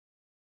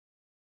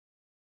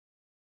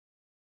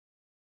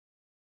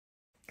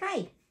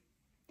Hi.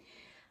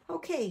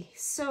 Okay,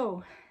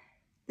 so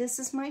this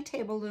is my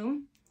table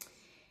loom.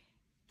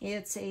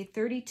 It's a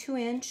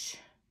 32-inch,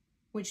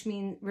 which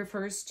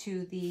refers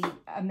to the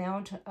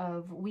amount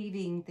of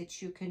weaving that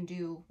you can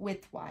do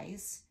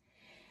widthwise.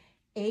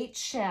 8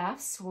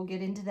 shafts, we'll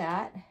get into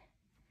that.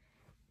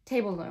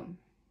 Table loom.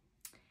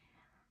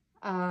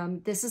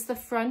 This is the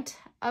front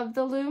of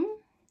the loom.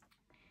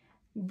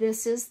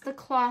 This is the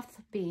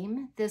cloth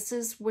beam. This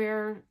is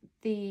where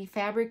the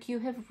fabric you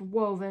have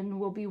woven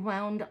will be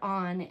wound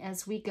on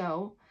as we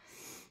go.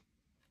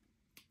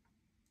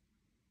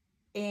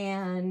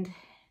 And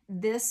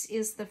this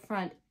is the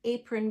front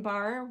apron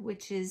bar,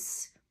 which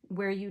is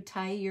where you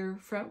tie your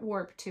front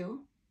warp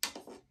to.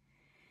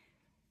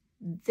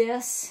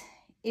 This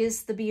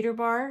is the beater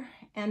bar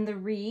and the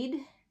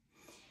reed.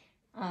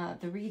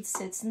 The reed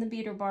sits in the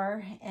beater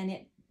bar and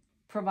it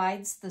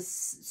provides the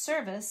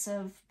service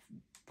of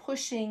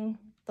pushing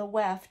the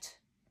weft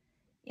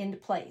into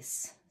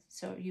place.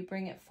 So you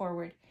bring it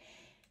forward.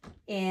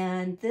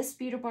 And this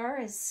beater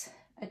bar is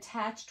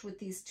attached with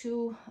these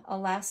 2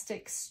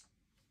 elastic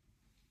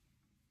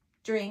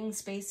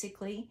strings,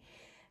 basically,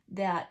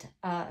 that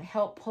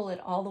help pull it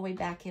all the way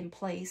back in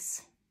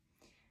place.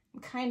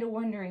 I'm kind of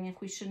wondering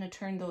if we shouldn't have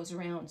turned those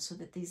around so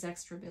that these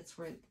extra bits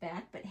were at the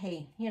back, but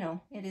hey, you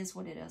know, it is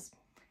what it is.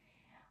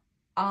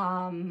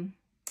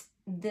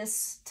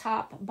 This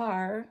top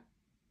bar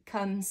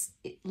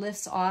it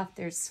lifts off.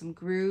 There's some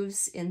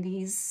grooves in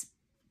these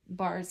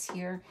bars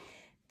here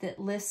that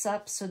lifts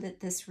up so that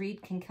this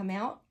reed can come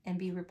out and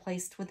be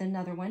replaced with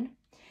another one.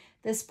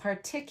 This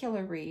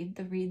particular reed,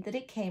 the reed that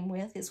it came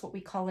with, is what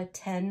we call a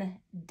 10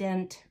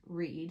 dent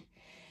reed.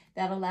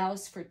 That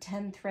allows for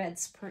 10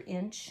 threads per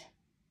inch.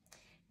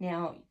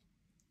 Now,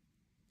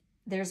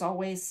 there's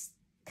always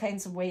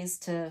kinds of ways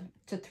to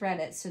thread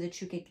it so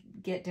that you can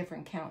get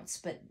different counts,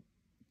 but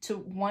to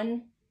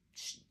 1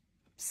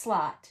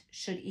 slot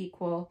should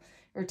equal,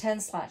 or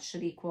 10 slots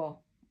should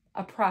equal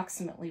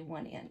approximately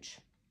 1 inch.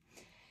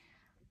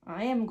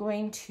 I am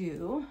going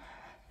to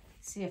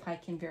see if I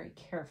can very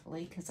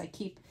carefully, because I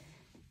keep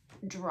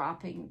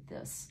dropping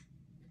this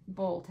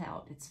bolt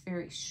out. It's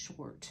very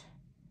short.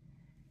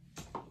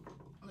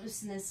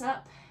 Loosen this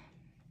up.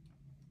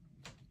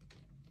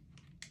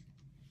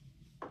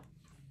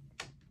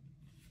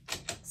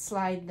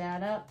 Slide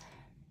that up.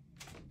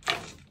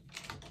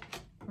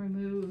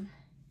 Remove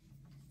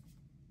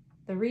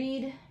the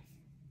reed,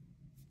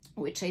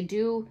 which I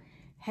do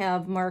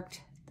have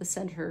marked the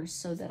center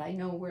so that I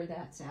know where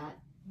that's at,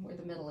 where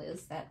the middle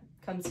is. That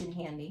comes in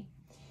handy.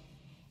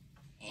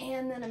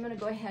 And then I'm going to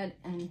go ahead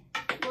and,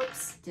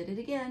 whoops, did it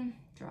again,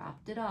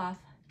 dropped it off.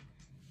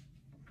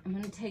 I'm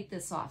going to take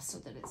this off so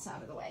that it's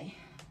out of the way.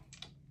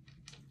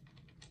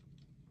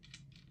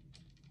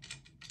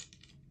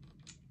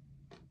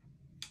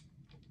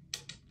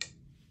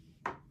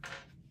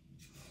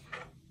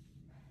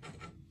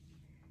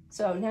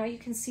 So now you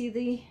can see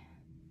the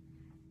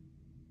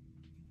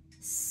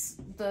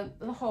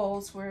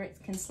holes where it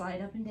can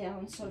slide up and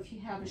down. So if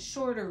you have a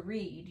shorter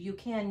reed, you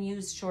can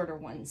use shorter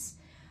ones.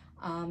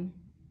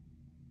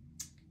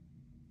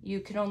 You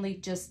can only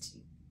just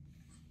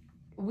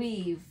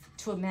weave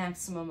to a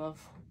maximum of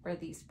where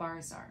these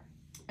bars are.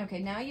 Okay,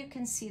 now you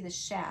can see the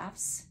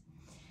shafts,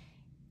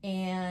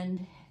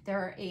 and there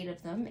are 8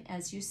 of them.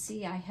 As you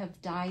see, I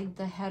have dyed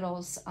the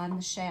heddles on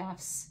the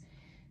shafts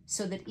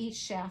so that each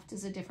shaft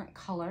is a different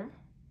color.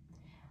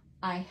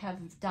 I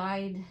have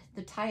dyed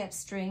the tie-up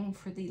string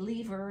for the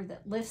lever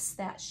that lifts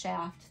that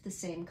shaft the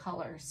same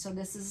color. So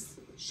this is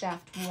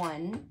shaft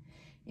 1.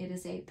 It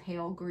is a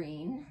pale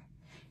green.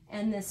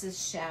 And this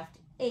is shaft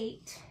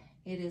 8.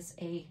 It is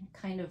a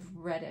kind of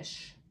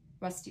reddish,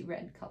 rusty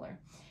red color.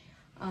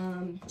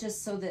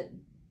 Just so that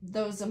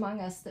those among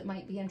us that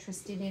might be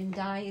interested in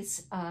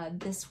dyes,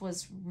 this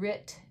was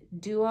Rit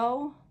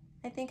Duo,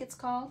 I think it's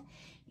called.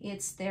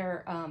 It's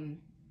their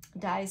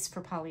dyes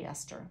for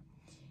polyester.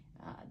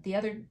 The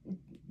other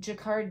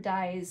jacquard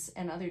dyes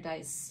and other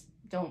dyes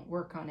don't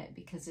work on it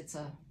because it's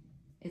a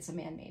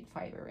man-made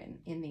fiber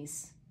in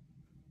these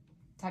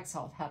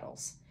textile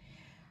heddles.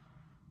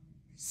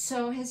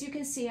 So as you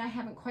can see, I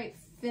haven't quite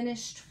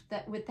finished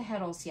that with the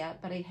heddles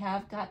yet, but I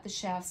have got the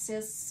shafts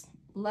as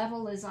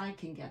level as I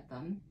can get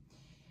them.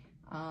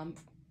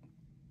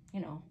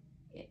 You know,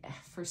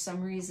 for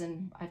some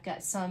reason, I've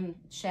got some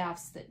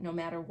shafts that no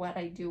matter what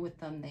I do with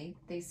them,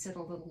 they sit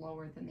a little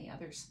lower than the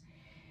others.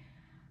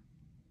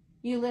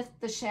 You lift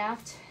the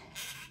shaft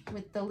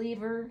with the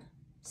lever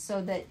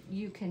so that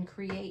you can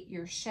create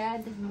your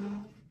shed.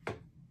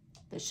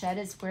 The shed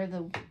is where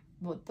the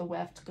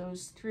weft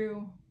goes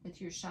through with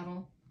your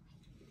shuttle.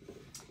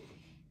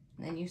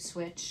 And then you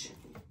switch.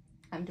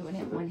 I'm doing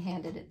it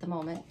one-handed at the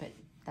moment, but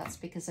that's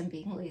because I'm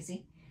being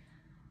lazy.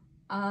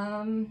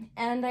 And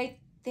I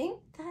think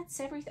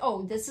that's everything.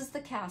 Oh, this is the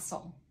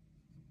castle.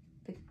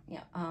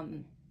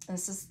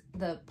 This is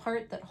the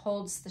part that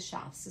holds the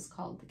shafts is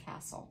called the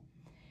castle.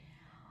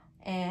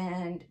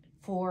 And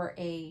for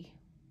a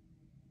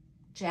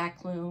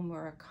jack loom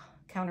or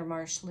a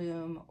countermarch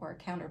loom or a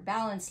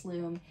counterbalance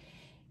loom,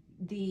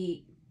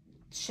 the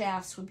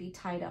shafts would be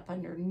tied up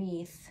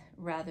underneath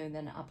rather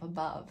than up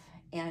above.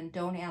 And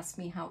don't ask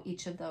me how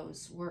each of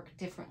those work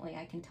differently.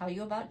 I can tell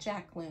you about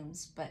jack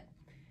looms, but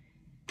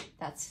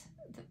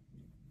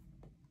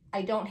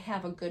I don't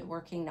have a good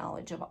working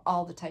knowledge of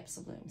all the types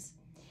of looms.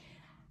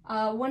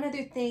 One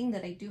other thing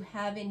that I do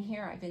have in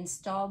here, I've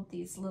installed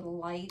these little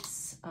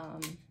lights.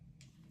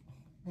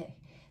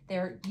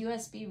 They're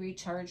USB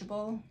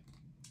rechargeable,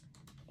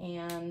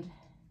 and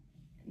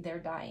they're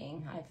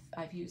dying.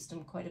 I've used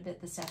them quite a bit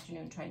this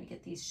afternoon trying to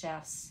get these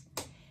shafts,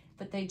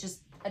 but they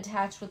just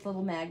attach with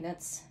little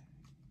magnets.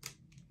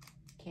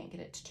 Can't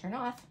get it to turn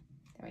off.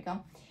 There we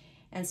go.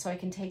 And so I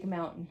can take them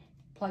out and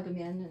plug them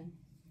in and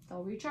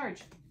they'll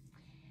recharge.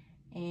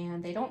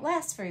 And they don't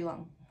last very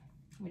long,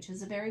 which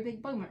is a very big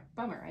bummer.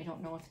 I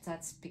don't know if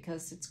that's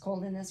because it's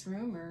cold in this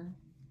room or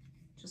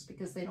just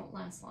because they don't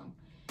last long.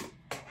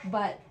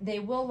 But they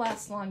will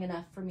last long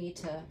enough for me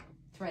to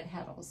thread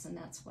heddles, and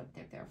that's what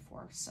they're there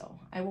for. So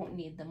I won't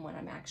need them when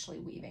I'm actually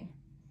weaving.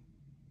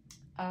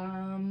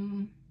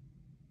 And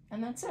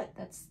that's it.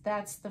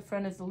 That's the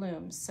front of the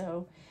loom.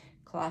 So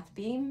cloth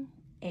beam,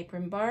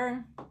 apron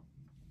bar,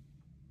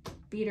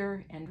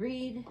 beater and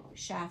reed,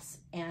 shafts,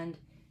 and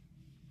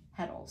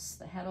heddles.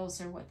 The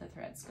heddles are what the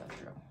threads go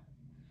through.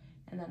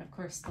 And then of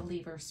course the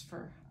levers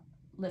for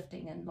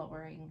lifting and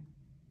lowering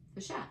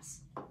the shafts.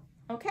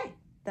 Okay,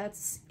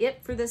 that's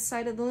it for this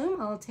side of the loom.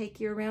 I'll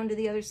take you around to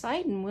the other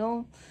side and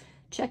we'll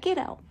check it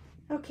out.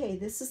 Okay,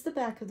 this is the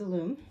back of the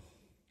loom.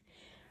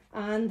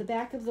 On the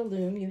back of the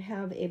loom, you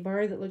have a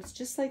bar that looks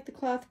just like the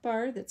cloth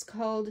bar that's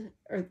called,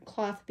 or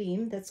cloth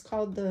beam, that's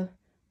called the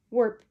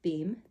warp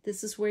beam.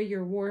 This is where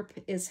your warp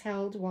is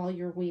held while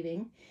you're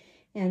weaving,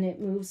 and it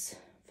moves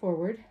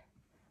forward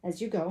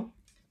as you go.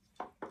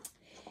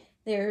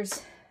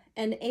 There's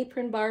an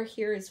apron bar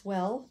here as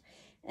well,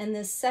 and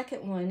this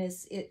second one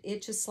is,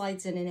 it just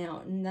slides in and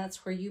out, and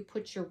that's where you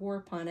put your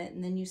warp on it,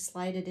 and then you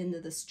slide it into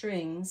the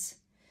strings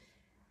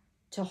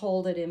to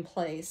hold it in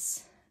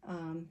place.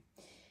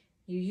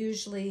 You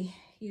usually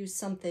use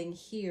something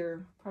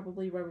here,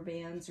 probably rubber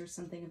bands or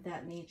something of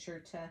that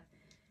nature,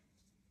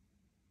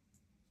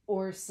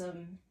 or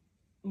some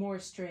more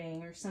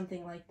string or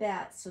something like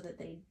that, so that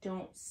they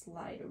don't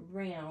slide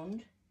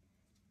around.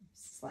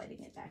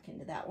 Sliding it back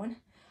into that one.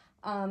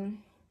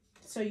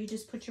 So you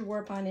just put your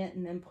warp on it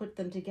and then put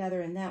them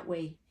together, and that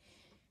way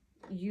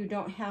you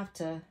don't have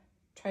to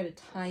try to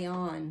tie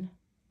on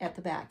at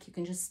the back. You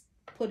can just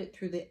put it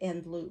through the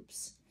end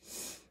loops.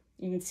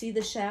 You can see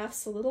the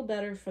shafts a little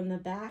better from the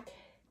back,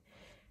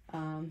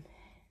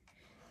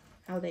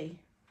 how they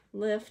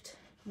lift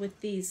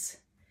with these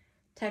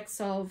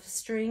Texsolve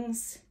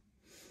strings.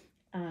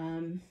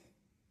 Not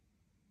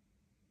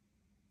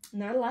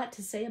a lot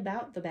to say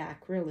about the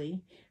back,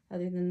 really,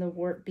 other than the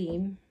warp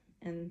beam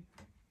and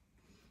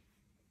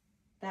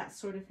that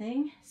sort of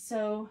thing.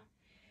 So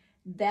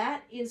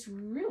that is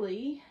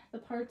really the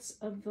parts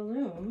of the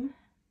loom.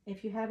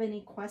 If you have any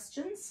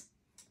questions,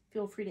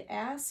 feel free to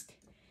ask.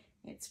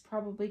 It's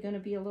probably going to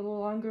be a little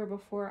longer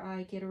before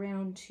I get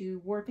around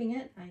to warping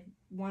it. I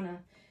want to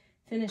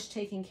finish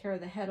taking care of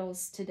the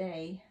heddles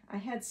today. I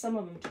had some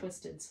of them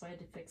twisted, so I had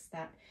to fix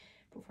that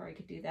before I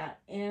could do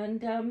that.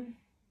 And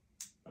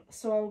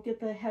so I'll get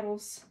the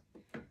heddles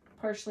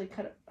partially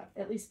cut,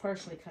 at least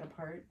partially cut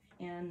apart,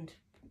 and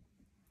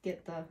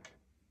get the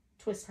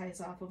twist ties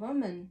off of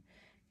them and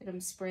get them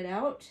spread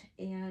out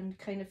and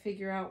kind of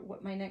figure out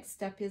what my next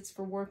step is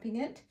for warping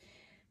it.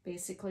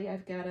 Basically,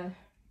 I've got to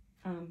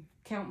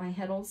count my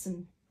heddles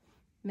and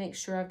make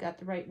sure I've got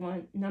the right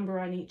number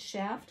on each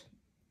shaft,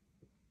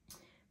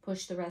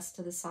 push the rest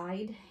to the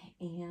side,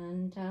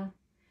 and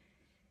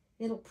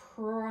it'll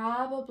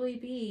probably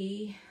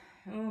be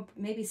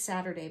maybe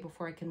Saturday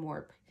before I can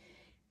warp,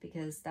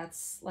 because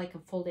that's like a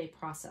full day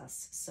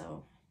process.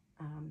 So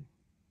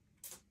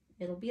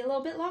it'll be a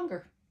little bit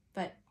longer,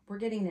 but we're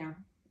getting there.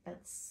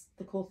 That's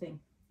the cool thing.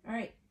 All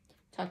right,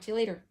 talk to you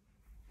later.